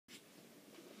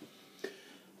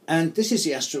And this is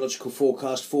the astrological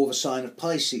forecast for the sign of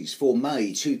Pisces for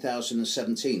May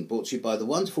 2017, brought to you by the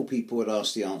wonderful people at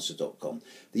AskTheAnswer.com,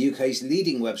 the UK's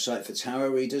leading website for tarot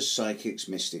readers, psychics,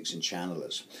 mystics and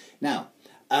channelers. Now,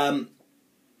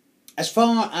 as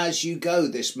far as you go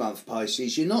this month,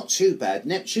 Pisces, you're not too bad.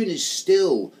 Neptune is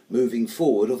still moving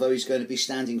forward, although he's going to be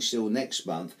standing still next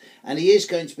month. And he is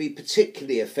going to be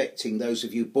particularly affecting those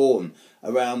of you born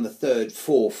around the 3rd,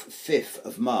 4th, 5th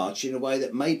of March in a way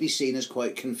that may be seen as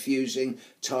quite confusing,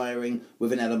 tiring,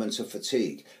 with an element of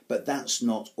fatigue. But that's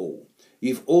not all.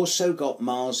 You've also got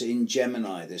Mars in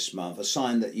Gemini this month, a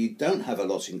sign that you don't have a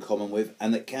lot in common with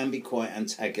and that can be quite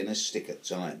antagonistic at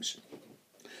times.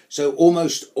 So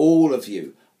almost all of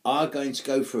you are going to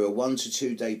go through a 1 to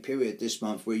 2 day period this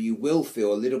month where you will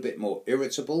feel a little bit more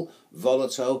irritable,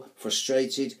 volatile,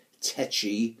 frustrated,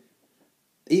 tetchy,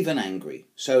 even angry.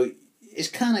 So it's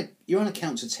kind of, you're on a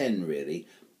count to 10 really.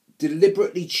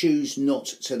 Deliberately choose not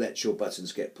to let your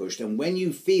buttons get pushed. And when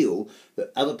you feel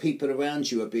that other people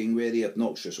around you are being really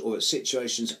obnoxious or that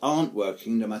situations aren't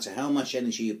working, no matter how much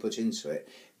energy you put into it,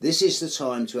 this is the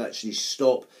time to actually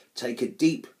stop, take a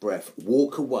deep breath,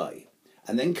 walk away,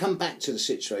 and then come back to the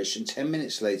situation 10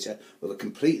 minutes later with a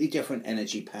completely different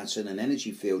energy pattern and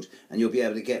energy field, and you'll be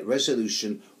able to get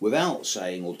resolution without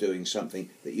saying or doing something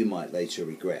that you might later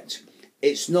regret.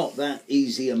 It's not that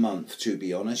easy a month, to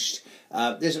be honest.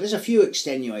 There's a few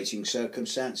extenuating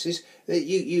circumstances.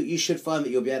 You should find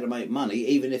that you'll be able to make money,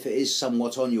 even if it is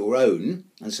somewhat on your own,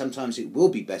 and sometimes it will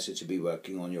be better to be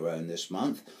working on your own this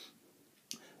month.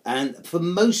 And for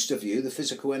most of you, the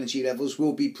physical energy levels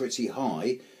will be pretty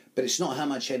high, but it's not how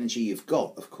much energy you've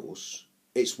got, of course.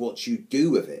 It's what you do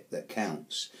with it that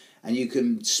counts. And you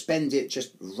can spend it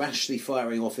just rashly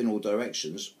firing off in all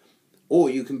directions, or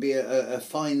you can be a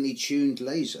finely tuned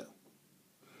laser.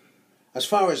 As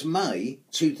far as May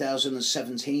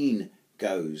 2017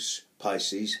 goes,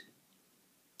 Pisces,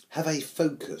 have a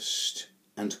focused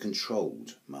and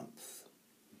controlled month.